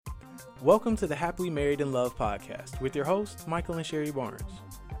Welcome to the Happily Married in Love podcast with your hosts, Michael and Sherry Barnes.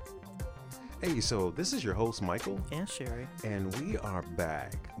 Hey, so this is your host, Michael. And Sherry. And we are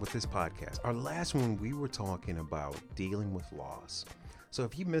back with this podcast. Our last one, we were talking about dealing with loss. So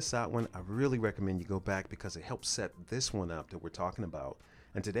if you missed that one, I really recommend you go back because it helps set this one up that we're talking about.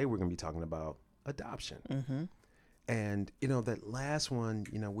 And today we're going to be talking about adoption. Mm-hmm. And, that last one,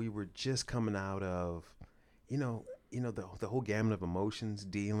 we were just coming out of, the whole gamut of emotions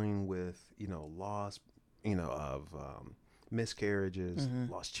dealing with, loss, of miscarriages,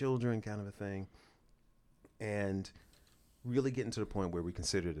 lost children kind of a thing. And really getting to the point where we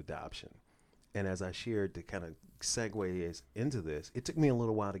considered adoption. And as I shared, to kind of segue into this, it took me a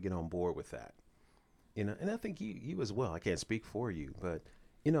little while to get on board with that. And I think you as well. I can't speak for you, but,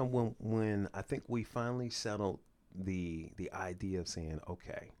 when I think we finally settled the idea of saying,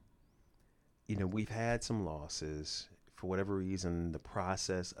 okay, we've had some losses. For whatever reason, the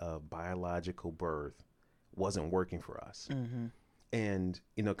process of biological birth wasn't working for us. Mm-hmm. And,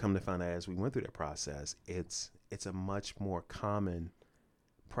 come to find out as we went through that process, it's a much more common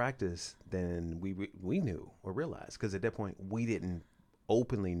practice than we knew or realized. Because at that point, we didn't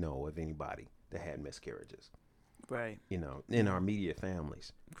openly know of anybody that had miscarriages. Right. In our immediate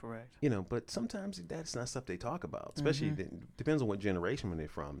families. Correct. But sometimes that's not stuff they talk about, especially depends on what generation when they're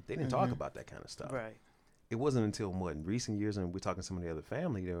from. They didn't talk about that kind of stuff. Right. It wasn't until in recent years, and we're talking to some of the other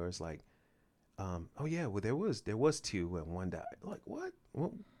family, there was like, oh yeah, well there was two and one died. Like what?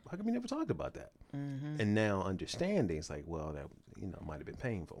 Well, how come we never talked about that? Mm-hmm. And now understanding, it's like, well, that might have been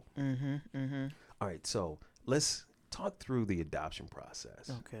painful. Mm-hmm. Mm-hmm. All right, so let's talk through the adoption process.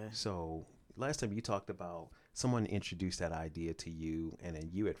 Okay. So last time you talked about someone introduced that idea to you, and then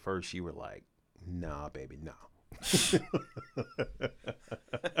you at first you were like, nah, baby, nah.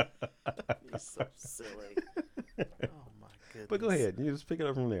 You're so silly. Oh my goodness. But go ahead, you just pick it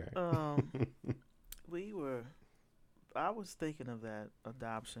up from there. I was thinking of that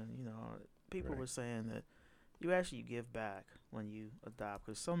adoption. People Right. were saying that you give back when you adopt,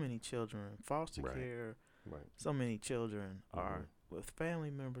 because so many children in foster Right. care, Right. so many children are with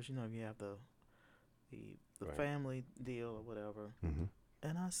family members. You have the Right. family deal or whatever. Mm-hmm.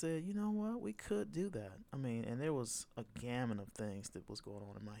 And I said, you know what? We could do that. I mean, and there was a gamut of things that was going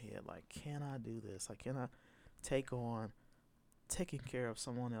on in my head. Like, can I do this? Like, can I take on taking care of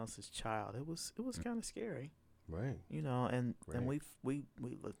someone else's child? It was kind of scary, Right. and Right. we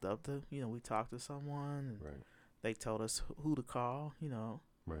looked up to, we talked to someone, and Right. they told us who to call,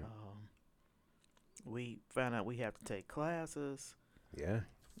 Right. we found out we have to take classes, Yeah.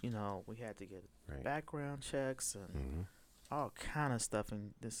 we had to get Right. background checks and Mm-hmm. all kind of stuff,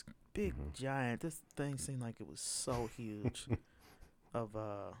 and this big giant, this thing seemed like it was so huge of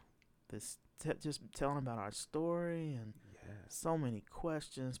this just telling about our story and Yes. so many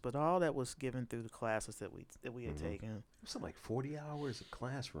questions, but all that was given through the classes that we had taken. It was something like 40 hours of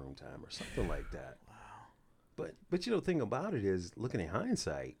classroom time or something like that. Wow. But the thing about it is, looking in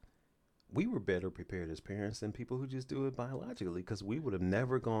hindsight, we were better prepared as parents than people who just do it biologically, because we would have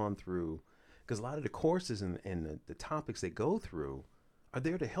never gone through, because a lot of the courses and the topics they go through are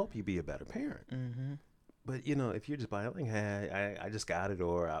there to help you be a better parent. Mm-hmm. But, if you're just biologically, hey, I just got it,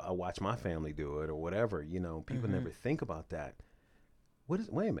 or I watch my family do it, or whatever, people never think about that. Wait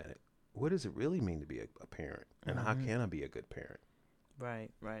a minute. What does it really mean to be a parent? And how can I be a good parent?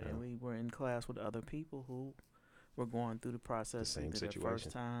 Right. Yeah. And we were in class with other people who were going through the process. same either their situation. first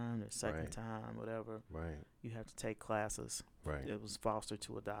time, their second Right. time, whatever. Right. You have to take classes. Right. It was foster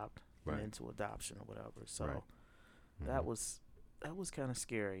to adopt Right. and into adoption or whatever. So Right. that was kind of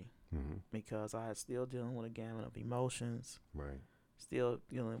scary, Mm-hmm. because I was still dealing with a gamut of emotions, Right. still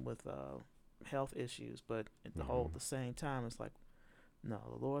dealing with health issues, but at the same time, it's like, no,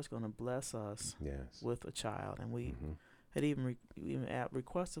 the Lord's going to bless us Yes. with a child, and we Mm-hmm. had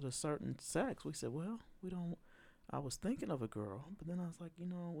requested a certain sex. We said, well, we don't. I was thinking of a girl, but then I was like,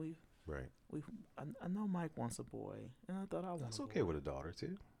 Right. I know Mike wants a boy, and I thought I wanted. That's okay with a daughter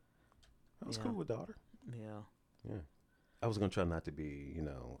too. I was Yeah. cool with daughter. Yeah. Yeah. I was gonna try not to be,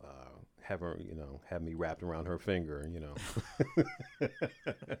 have her, have me wrapped around her finger,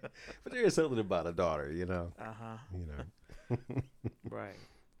 But there is something about a daughter, Right.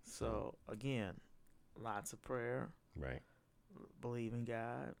 So again, lots of prayer, Right. believe in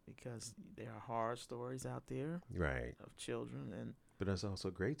God, because there are hard stories out there Right. of children, and But there's also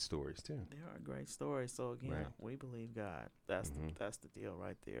great stories too. there are great stories. So again, Right. we believe God. That's Mhm. that's the deal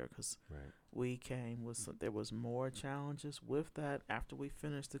right there, because Right. we came with there was more challenges with that after we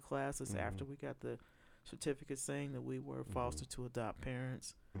finished the classes, after we got the certificate saying that we were foster to adopt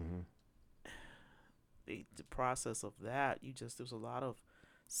parents. Mm-hmm. The process of that, there was a lot of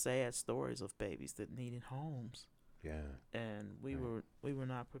sad stories of babies that needed homes, Yeah. and we Right. were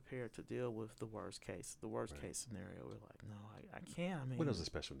not prepared to deal with the worst case Right. case scenario. We're like, no, I can't. I mean, What else are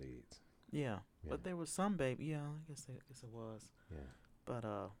special needs? yeah, Yeah. but there was some baby. Yeah, I guess it was. Yeah. But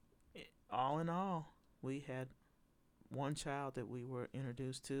all in all, we had one child that we were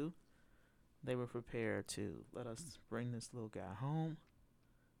introduced to. They were prepared to let us bring this little guy home,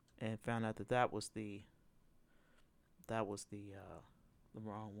 and found out that the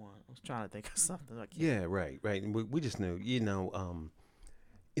wrong one. I was trying to think of something. I can't. Yeah, right, right. And we just knew,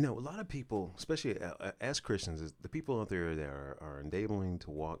 a lot of people, especially as Christians, is the people out there that are enabling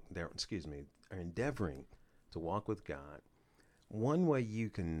to walk, are endeavoring to walk with God. One way you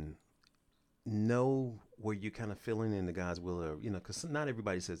can know where you're kind of filling into God's will, or because not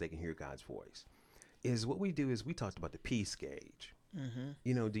everybody says they can hear God's voice, is what we do is we talked about the peace gauge.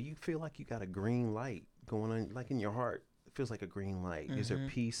 Mm-hmm. Do you feel like you got a green light going on, like in your heart? It feels like a green light. Is there Mhm.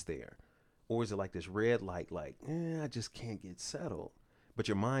 peace there? Or is it like this red light, like, I just can't get settled? But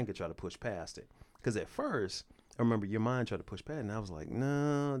your mind could try to push past it. Because at first, I remember your mind tried to push past it, and I was like,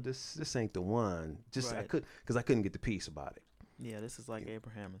 no, this ain't the one. Just, Right. because I couldn't get the peace about it. Yeah, this is like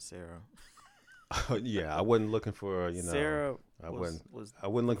Abraham and Sarah. Yeah, I wasn't looking for, Sarah I was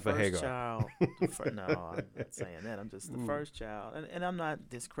wasn't looking for first Hagar. child. No, I'm not saying that. I'm just the Ooh. first child, and I'm not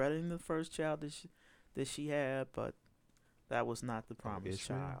discrediting the first child that she had, but that was not the promised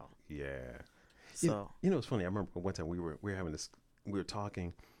Ishmael? child. Yeah. So It's funny. I remember one time we were having this, we were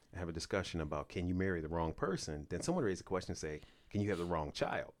talking, and have a discussion about, can you marry the wrong person? Then someone raised a question and say, can you have the wrong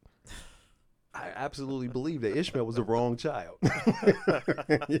child? I absolutely believe that Ishmael was the wrong child.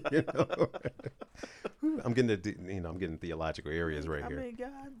 I'm getting theological areas right I here. mean,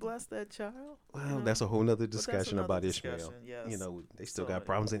 God bless that child. Well, that's a whole nother But that's discussion another about discussion, Ishmael. yes. They still So, got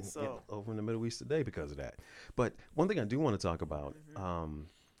problems over in the Middle East today because of that. But one thing I do want to talk about, one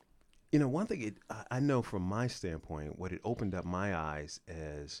thing I know from my standpoint, what it opened up my eyes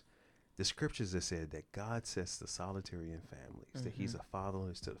as the scriptures that said that God sets the solitary in families, that He's a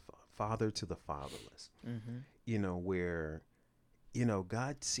father to the fatherless. Where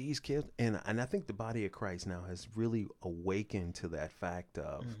God sees kids, and I think the body of Christ now has really awakened to that fact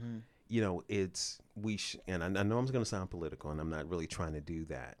of, and I know I'm going to sound political, and I'm not really trying to do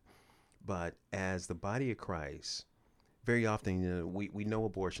that, but as the body of Christ, very often, we know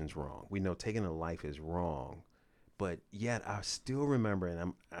abortion's wrong. We know taking a life is wrong, but yet I still remember,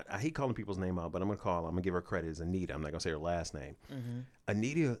 and I hate calling people's name out, but I'm gonna give her credit as Anita. I'm not gonna say her last name.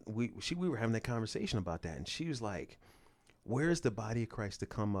 Anita, we were having that conversation about that, and she was like, where's the body of Christ to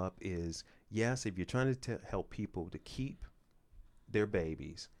come up is, yes, if you're trying to help people to keep their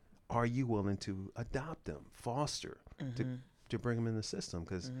babies, are you willing to adopt them, foster, to bring them in the system?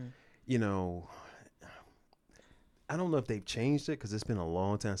 Because, I don't know if they've changed it, because it's been a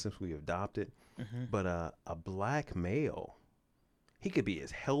long time since we adopted, but a black male, he could be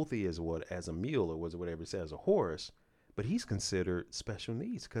as healthy as a mule or whatever it says, a horse, but he's considered special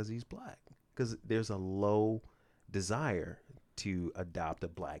needs because he's black, because there's a low desire to adopt a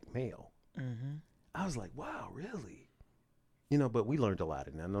black male. I was like, wow, really? But we learned a lot,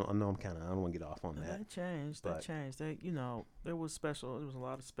 and I know I don't want to get off on that. That changed. There was a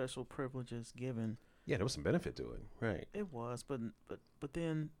lot of special privileges given. Yeah, there was some benefit to it, right? It was, but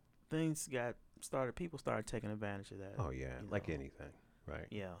then people started taking advantage of that. Oh yeah, like anything, right?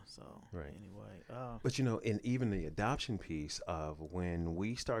 Yeah. So Right. anyway, But and even the adoption piece of when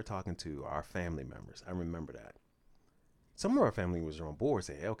we start talking to our family members, I remember that some of our family members are on board,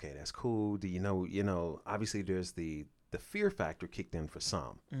 say, okay, that's cool. Do you know? Obviously, there's the fear factor kicked in for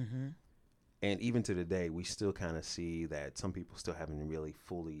some, and even to today, we still kind of see that some people still haven't really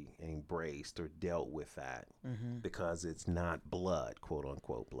fully embraced or dealt with that because it's not blood, quote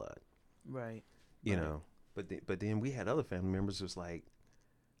unquote blood. Right. But then we had other family members who's like,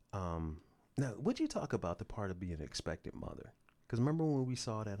 now would you talk about the part of being an expected mother? Because remember when we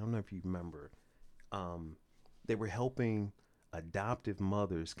saw that, I don't know if you remember, they were helping adoptive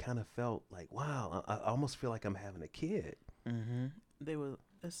mothers, kind of felt like, wow, I almost feel like I'm having a kid.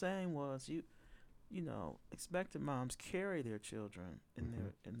 The saying was, expected moms carry their children in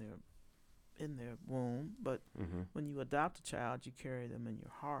their womb, but when you adopt a child, you carry them in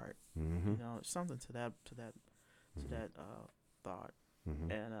your heart. Something to that thought.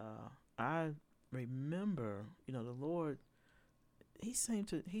 And I remember, the Lord,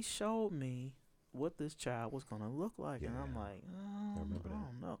 he showed me what this child was going to look like, and I'm like, I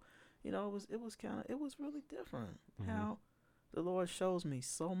don't know. It was really different how the Lord shows me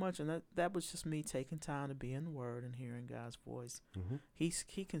so much, and that was just me taking time to be in the Word and hearing God's voice. He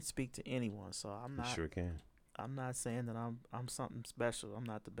can speak to anyone, so I'm not. He sure can. I'm not saying that I'm something special. I'm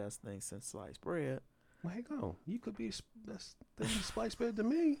not the best thing since sliced bread. Well, hang on. You could be best thing sliced bread to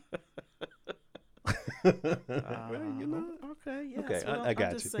me. Well, you know. Okay, yes. Okay, Well, I got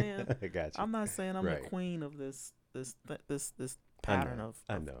I'm you. just saying. I got you. I'm not saying I'm Right. the queen of this pattern of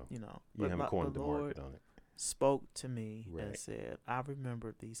I know. you know. You haven't cornered the Lord market on it. spoke to me and Right. said, "I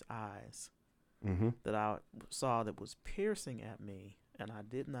remembered these eyes Mm-hmm. that I saw that was piercing at me, and I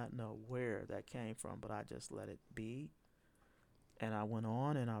did not know where that came from, but I just let it be." And I went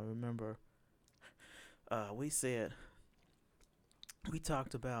on, and I remember we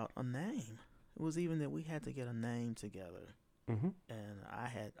talked about a name. It was even that we had to get a name together, Mm-hmm. and I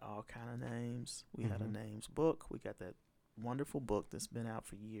had all kind of names. We had a Mhm. names book. We got that wonderful book that's been out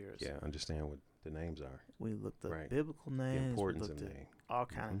for years. Yeah, understand what the names are. We looked up Right. biblical The names. We importance of looked at name. all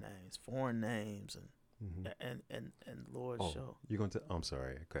kind Mhm. of names, foreign names, Mm-hmm. and Lord Oh, show. you're going to. I'm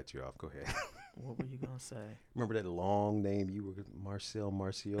sorry, I cut you off. Go ahead. What were you gonna say? Remember that long name you were Marcio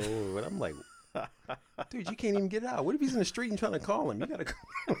or what? I'm like, dude, you can't even get it out. What if he's in the street and trying to call him? You gotta.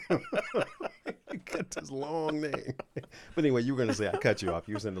 You got this long name. But anyway, you were gonna say I cut you off.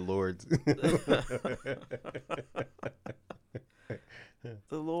 You was in the Lord's.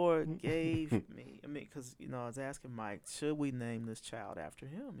 The Lord gave me. I mean, because I was asking Mike, should we name this child after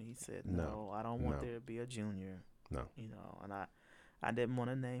him? And he said, No. "No, I don't want No. there to be a junior." No. And I didn't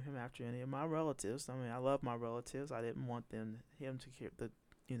want to name him after any of my relatives. I mean, I love my relatives. I didn't want him to carry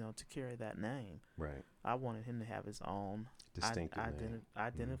to carry that name. Right. I wanted him to have his own Distinctive name.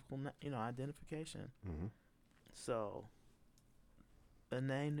 identification. Mm-hmm. So the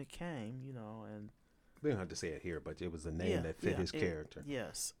name that came, and We don't have to say it here, but it was a name that fit his character.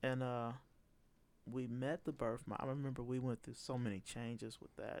 Yes, and we met the birth mom. I remember we went through so many changes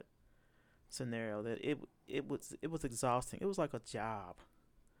with that scenario that it was exhausting. It was like a job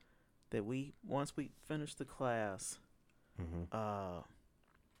that once we finished the class, Mm-hmm.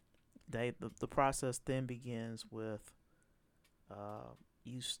 the process then begins with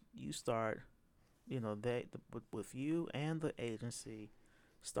you start, with you and the agency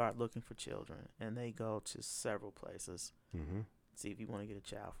start looking for children, and they go to several places. Mm-hmm. See if you want to get a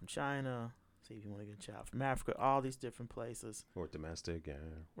child from China. See if you want to get a child from Africa. All these different places. Or domestic, yeah.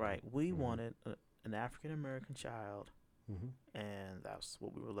 Right. We Mhm. wanted an African American child, Mm-hmm. and that's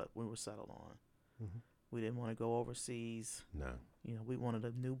what we were settled on. Mm-hmm. We didn't want to go overseas. No. We wanted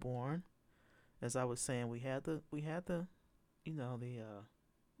a newborn. As I was saying, we had the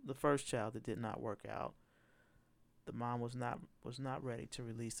the first child that did not work out. The mom was not ready to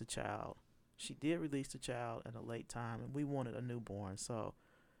release the child. She did release the child at a late time, and we wanted a newborn. So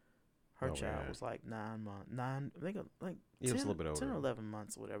her Oh, child yeah. was like 9 months, I think like He 10, was a little bit 10 or older. 11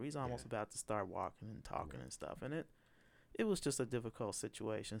 months, or whatever. He's almost Yeah. about to start walking and talking and stuff, and it was just a difficult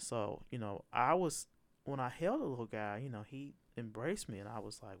situation. So when I held the little guy, he embraced me, and I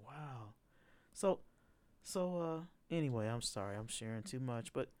was like, wow. So anyway, I'm sorry, I'm sharing too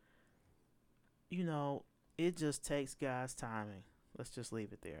much, but it just takes God's timing. Let's just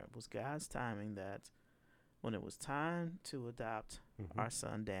leave it there. It was God's timing that when it was time to adopt Mm-hmm. our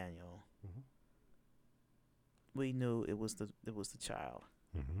son Daniel, Mm-hmm. we knew it was the child.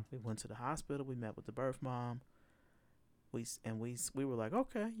 Mm-hmm. We went to the hospital. We met with the birth mom. We were like,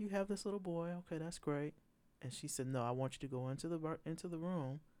 okay, you have this little boy. Okay, that's great. And she said, no, I want you to go into the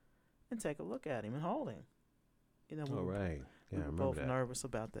room and take a look at him and hold him. All right. Yeah, we I were remember both that. nervous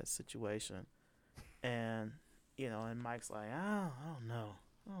about that situation, and and Mike's like, I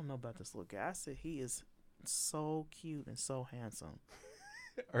don't know about this little guy. I said, he is so cute and so handsome.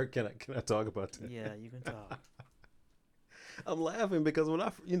 Or can I talk about that? Yeah, you can talk. I'm laughing because when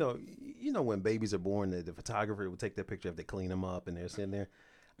when babies are born, the photographer will take their picture if they clean them up and they're sitting there.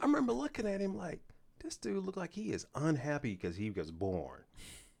 I remember looking at him like, this dude looked like he is unhappy because he was born.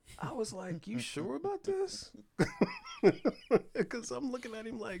 I was like, you sure about this? Because I'm looking at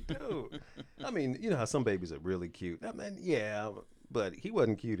him like, dude. I mean, you know how some babies are really cute. I mean, yeah, but he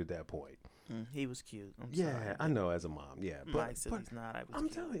wasn't cute at that point. He was cute. I'm Yeah, sorry. I know as a mom. Yeah, Mike said but he's not. I was I'm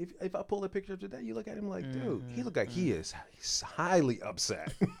cute. telling you, if I pull a picture of today, you look at him like, dude, he Mhm, look like he's highly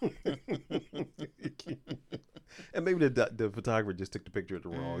upset. And maybe the photographer just took the picture at the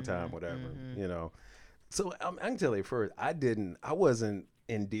wrong time, whatever, mhm. So I can tell you first, I wasn't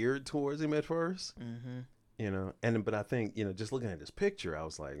endeared towards him at first, Mm-hmm. but I think, just looking at this picture, I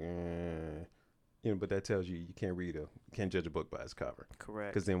was like, but that tells you can't judge a book by its cover.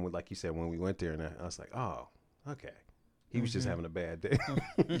 Correct. Because then, like you said, when we went there, and I was like, oh, okay. He was just Mhm. having a bad day.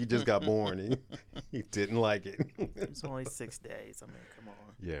 He just got born. And he didn't like it. It's only 6 days. I mean, come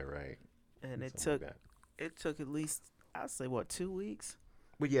on. Yeah, right. And Something like it took at least, I'd say, 2 weeks.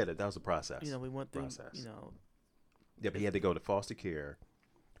 Well, yeah, that was a process. We went through, Process. Yeah, but he had to go to foster care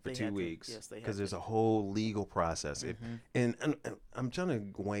for they 2 had to- weeks yes, they had because there's to. a whole legal process. Mhm. And I'm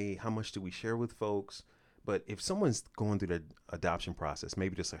trying to weigh how much do we share with folks. But if someone's going through the adoption process,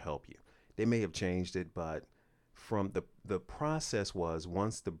 maybe this will help you. They may have changed it, but from the process was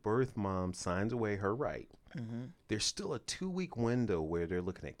once the birth mom signs away her right, Mhm. there's still a 2 week window where they're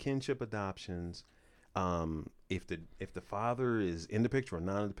looking at kinship adoptions. If the father is in the picture or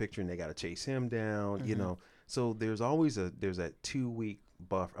not in the picture, and they got to chase him down, Mhm. So there's always there's that 2 week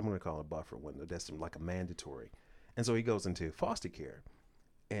buffer. I'm going to call it a buffer window. That's like a mandatory. And so he goes into foster care,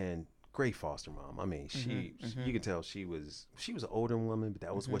 and great foster mom. I mean, you can tell she was an older woman, but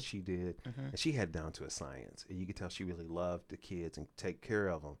that was what she did, and she had it down to a science. And you could tell she really loved the kids and take care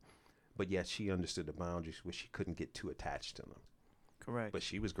of them, but yet she understood the boundaries where she couldn't get too attached to them. Correct. But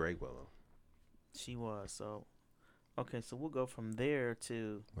she was great with them. She was. So, okay, so we'll go from there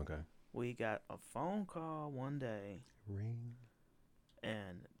to Okay. we got a phone call one day, Ring.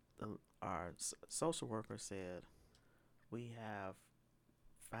 and our social worker said, we have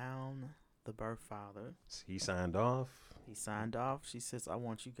found the birth father. He signed off. He signed off. She says, I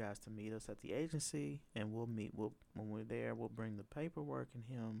want you guys to meet us at the agency, and we'll meet. When we're there, we'll bring the paperwork and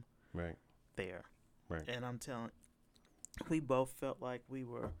him Right. there. Right. And I'm telling, we both felt like we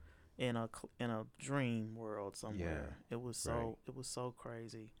were in a dream world somewhere. It was so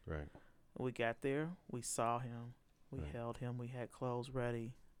crazy. Right. We got there, we saw him, we Right. held him, we had clothes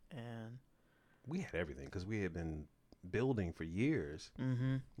ready, and We had everything because we had been building for years.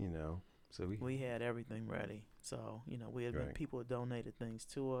 So we had everything ready. So we had been, Right. people had donated things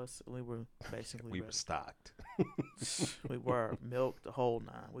to us. We were basically we were ready. stocked. We were milk the whole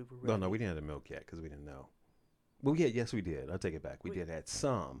nine. We were ready. No, we didn't have the milk yet because we didn't know. Well, yeah, yes, we did. I'll take it back. We did have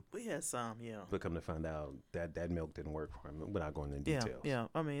some, We had some, yeah. but come to find out that milk didn't work for him. We're not going into details. Yeah.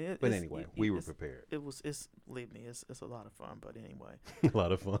 I mean, But anyway, we were prepared. It's believe me, it's a lot of fun. But anyway, A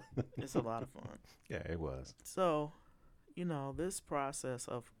lot of fun. it's a lot of fun. Yeah, it was. So, this process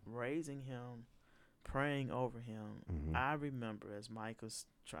of raising him, praying over him, Mhm. I remember as Mike was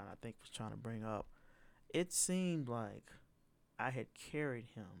trying to bring up, it seemed like I had carried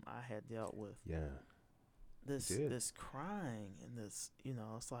him. I had dealt with Yeah. did. this crying and this,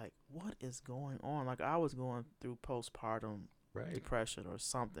 it's like, what is going on? Like I was going through postpartum Right. depression or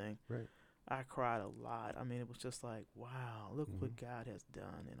something. Right. I cried a lot. I mean, it was just like, wow, look what Mhm. God has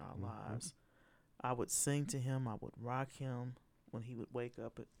done in our Mhm. lives. I would sing to him. I would rock him when he would wake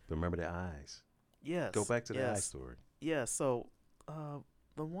up. Remember the eyes. Yes. Go back to the eye yes. story. Yeah. So,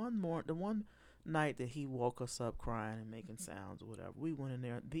 the one night that he woke us up crying and making sounds or whatever, we went in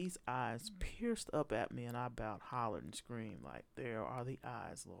there. These eyes pierced up at me, and I about hollered and screamed like, "There are the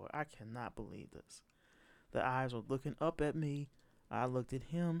eyes, Lord! I cannot believe this." The eyes were looking up at me. I looked at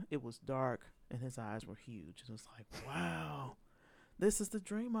him. It was dark, and his eyes were huge. It was like, wow, this is the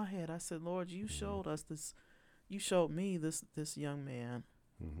dream I had. I said, Lord, you showed us this. You showed me this young man.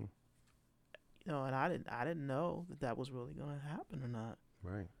 Mm-hmm. And I didn't know that was really going to happen or not.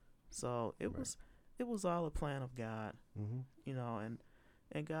 Right. So it was all a plan of God. Mm-hmm.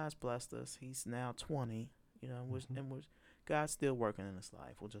 And God's blessed us. He's now 20. Mhm. And God's still working in his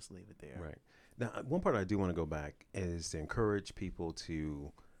life. We'll just leave it there. Right. Now, one part I do want to go back is to encourage people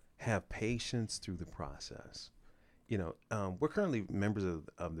to have patience through the process. We're currently members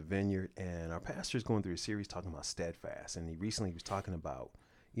of the Vineyard, and our pastor is going through a series talking about steadfast. And he recently was talking about,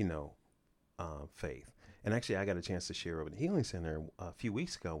 faith. And actually, I got a chance to share over the Healing Center a few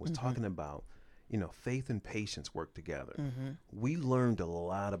weeks ago, was Mhm. talking about, faith and patience work together. Mm-hmm. We learned a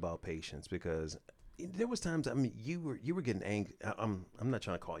lot about patience because there was times, I mean, you were getting anxious. I'm not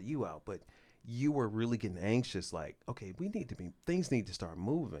trying to call you out, but you were really getting anxious. Like, okay, things need to start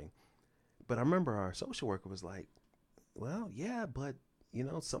moving. But I remember our social worker was like, well, yeah, but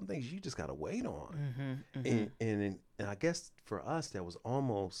some things you just got to wait on. Mm-hmm. Mm-hmm. And I guess for us, that was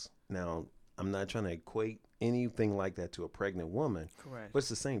almost, now I'm not trying to equate anything like that to a pregnant woman, Correct. but it's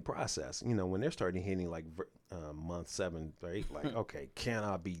the same process. When they're starting hitting like month 7 or 8, like, okay, can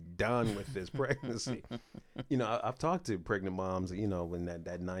I be done with this pregnancy? I've talked to pregnant moms, when that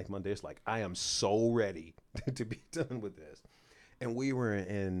 9th month, they're just like, I am so ready to be done with this. And we were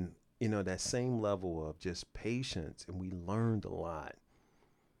in, that same level of just patience, and we learned a lot,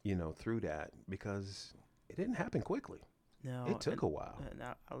 through that because it didn't happen quickly. No, It took a while. And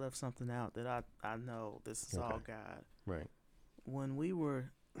I left something out that I know this is all Okay. God. Right. When we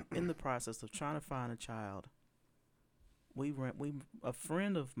were in the process of trying to find a child, a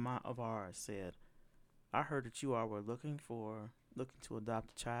friend of ours said, I heard that you all were looking to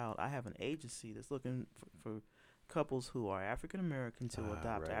adopt a child. I have an agency that's looking for couples who are African American to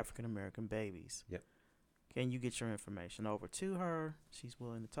adopt right. African American babies. Yep. Can you get your information over to her? She's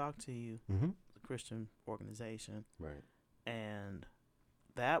willing to talk to you. Mm-hmm. It's a Christian organization. Right. And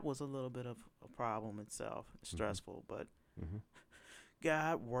that was a little bit of a problem itself, stressful, but Mm-hmm.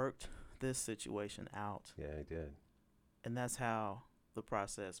 God worked this situation out. Yeah, he did. And that's how the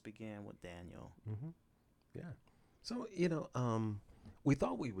process began with Daniel. Mm-hmm. Yeah. So, we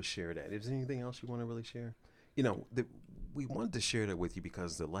thought we would share that. Is there anything else you want to really share? We wanted to share that with you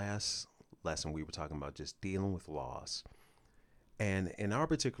because the last lesson we were talking about just dealing with loss. And in our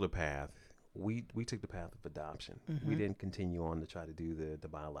particular path, we took the path of adoption. Mm-hmm. We didn't continue on to try to do the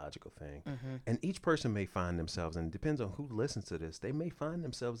biological thing. Mm-hmm. And each person may find themselves, and it depends on who listens to this, they may find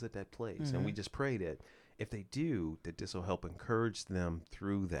themselves at that place. Mm-hmm. And we just pray that if they do, that this will help encourage them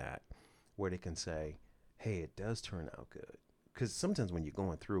through that, where they can say, hey, it does turn out good. Because sometimes when you're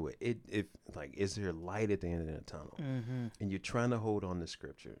going through it, is there light at the end of the tunnel? Mm-hmm. And you're trying to hold on to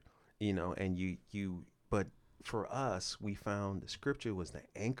scripture, and but for us, we found the scripture was the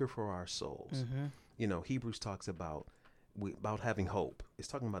anchor for our souls. Mm-hmm. Hebrews talks about having hope. It's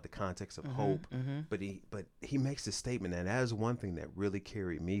talking about the context of Mm-hmm. hope, Mm-hmm. but he makes the statement, and that is one thing that really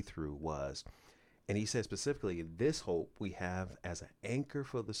carried me through was, and he said specifically, this hope we have as an anchor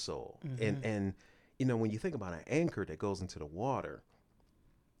for the soul. Mm-hmm. And when you think about an anchor that goes into the water,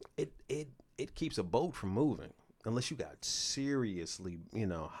 it keeps a boat from moving. Unless you got seriously,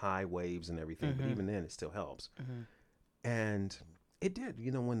 high waves and everything, but Mhm. even then it still helps. Mhm. And it did,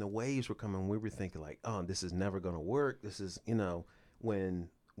 when the waves were coming, we were thinking like, oh, this is never going to work. This is, when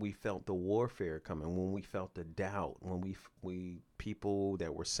we felt the warfare coming, when we felt the doubt, when we people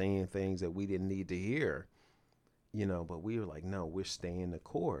that were saying things that we didn't need to hear, but we were like, no, we're staying the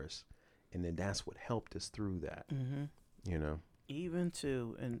course. And then that's what helped us through that, Mm-hmm. Even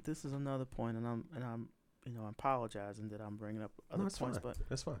to, and this is another point, and I'm apologizing that I'm bringing up other that's points, fine. but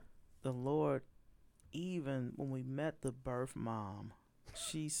That's fine. the Lord, even when we met the birth mom,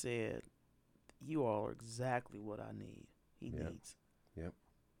 she said, "You all are exactly what I need. He Yep. needs. Yep.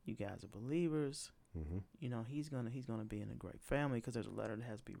 You guys are believers. Mm-hmm. He's gonna be in a great family because there's a letter that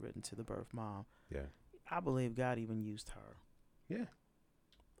has to be written to the birth mom. Yeah. I believe God even used her. Yeah.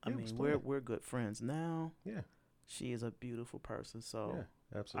 I Yeah, it was mean, we're fine. good friends now. Yeah. She is a beautiful person. So Yeah.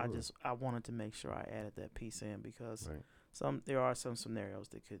 Absolutely. I wanted to make sure I added that piece in because Right. there are some scenarios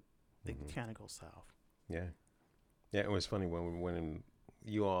that could Mhm. kind of go south. Yeah. Yeah. It was funny when when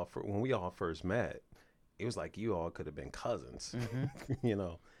we all first met, it was like you all could have been cousins,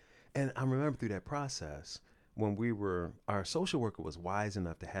 Mm-hmm. And I remember through that process when our social worker was wise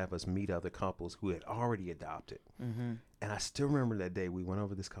enough to have us meet other couples who had already adopted. Mm-hmm. And I still remember that day we went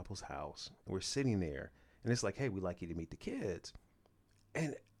over this couple's house. We're sitting there, and it's like, hey, we'd like you to meet the kids.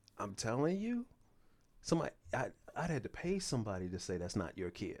 And I'm telling you, I'd had to pay somebody to say that's not your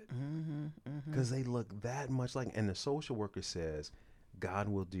kid Mm-hmm. because they look that much like. And the social worker says, God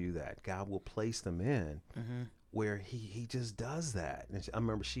will do that. God will place them in Mm-hmm. where he just does that. And I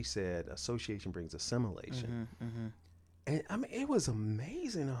remember she said, association brings assimilation. Mm-hmm. Mm-hmm. And I mean, it was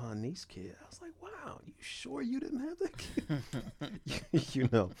amazing on these kids. I was like, wow, you sure you didn't have that kid?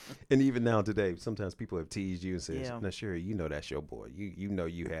 And even now today, sometimes people have teased you and said, Yeah. no, sure, that's your boy.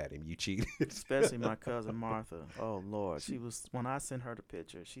 You had him. You cheated. Especially my cousin Martha. Oh Lord, when I sent her the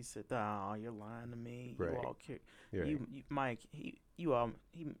picture, she said, "Oh, you're lying to me. Right. You all Right. you Mike,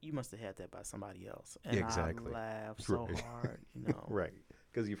 you must have had that by somebody else." And Exactly. I laughed so Right. hard, Right.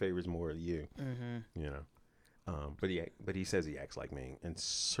 Because he favors more of you, Mm-hmm. But he says he acts like me. In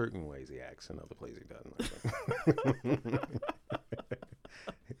certain ways he acts, in other places he doesn't.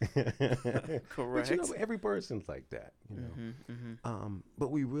 Correct. But every person's like that, Mm-hmm. Mm-hmm.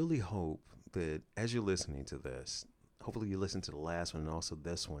 But we really hope that as you're listening to this, hopefully you listen to the last one and also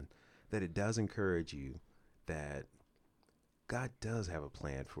this one, that it does encourage you that God does have a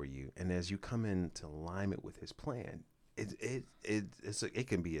plan for you. And as you come into alignment with his plan, it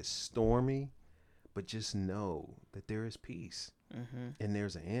can be as stormy, but just know that there is peace Mm-hmm. and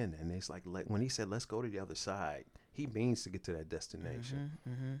there's an end. And it's like when he said, let's go to the other side, he means to get to that destination.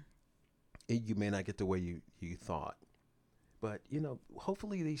 Mm-hmm. You may not get the way you thought, but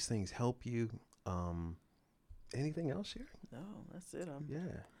hopefully these things help you. Anything else, Sherry? No, that's it. Yeah.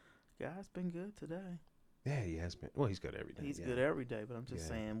 God's been good today. Yeah, he has been. Well, he's good every day. He's yeah. good every day, but I'm just Yeah.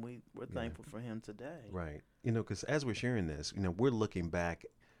 saying we're thankful for him today. Right. Because as we're sharing this, we're looking back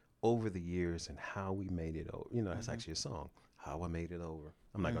over the years and how we made it over. That's Mhm. actually a song. How I Made It Over.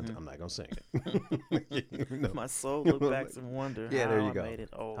 I'm not Mhm. gonna sing it. My soul looked back and wonder Yeah, how there you I go. made it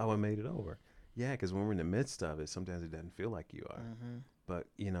over. How I made it over. Yeah, because when we're in the midst of it, sometimes it doesn't feel like you are. Mm-hmm. But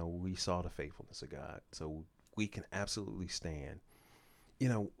we saw the faithfulness of God, so we can absolutely stand. You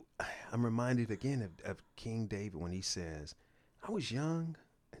know, I'm reminded again of King David when he says, I was young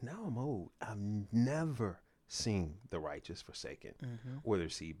and now I'm old. I've never seen the righteous forsaken or their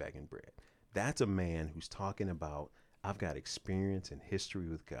seed begging bread. That's a man who's talking about, I've got experience and history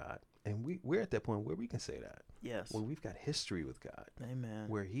with God. And we're at that point where we can say that. Yes. Where we've got history with God. Amen.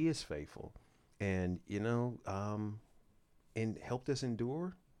 Where he is faithful. And, and helped us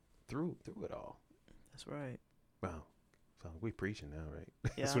endure through it all. That's right. Wow. So we preaching now, right?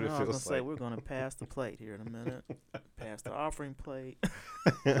 Yeah, That's what it I was feels going to say, like. we're going to pass the plate here in a minute. Pass the offering plate.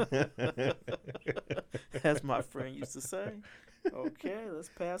 As my friend used to say. Okay, let's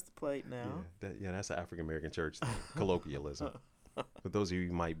pass the plate now. That's an African American church thing, colloquialism. For those of you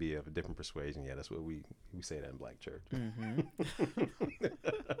who might be of a different persuasion, that's what we say that in black church.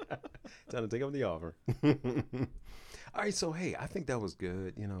 Time to take up the offer. All right, so hey, I think that was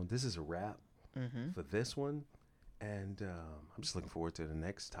good. This is a wrap for this one. And I'm just looking forward to the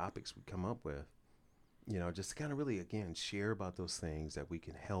next topics we come up with, just to kind of really, again, share about those things that we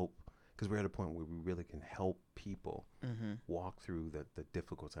can help, because we're at a point where we really can help people walk through the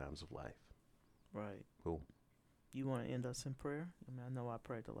difficult times of life. Right. Cool. You want to end us in prayer? I know I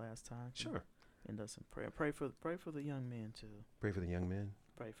prayed the last time. Sure. End us in prayer. Pray for the young men, too. Pray for the young men?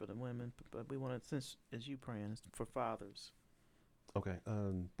 Pray for the women. But we want to, since as you praying, it's for fathers. Okay.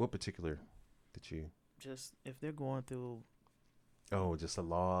 What particular did you... Just if they're going through just a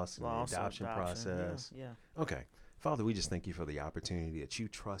loss and the adoption process. Yeah. Okay. Father, we just thank you for the opportunity that you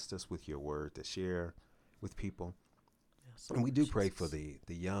trust us with your word to share with people. Yes, and we do pray for the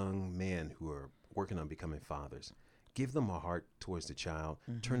young men who are working on becoming fathers. Give them a heart towards the child.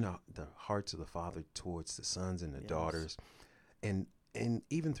 Turn the hearts of the father towards the sons and the daughters. And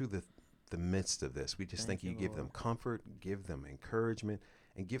even through the midst of this, we just thank you give them comfort, give them encouragement,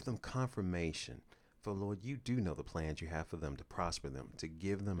 and give them confirmation. For, Lord, you do know the plans you have for them to prosper them, to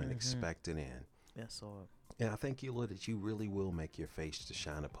give them an expected end. Yes, Lord. And I thank you, Lord, that you really will make your face to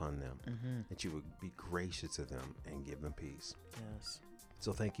shine upon them, that you would be gracious to them and give them peace. Yes.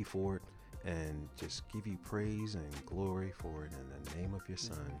 So thank you for it, and just give you praise and glory for it in the name of your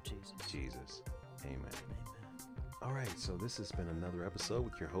Son, Jesus. Amen. All right, so this has been another episode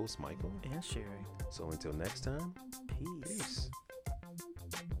with your host, Michael. And Sherry. So until next time, peace.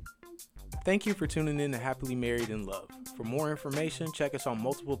 Thank you for tuning in to Happily Married in Love. For more information, check us on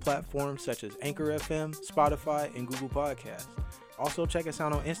multiple platforms such as Anchor FM, Spotify, and Google Podcasts. Also, check us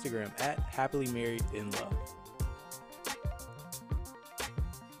out on Instagram at Happily Married in Love.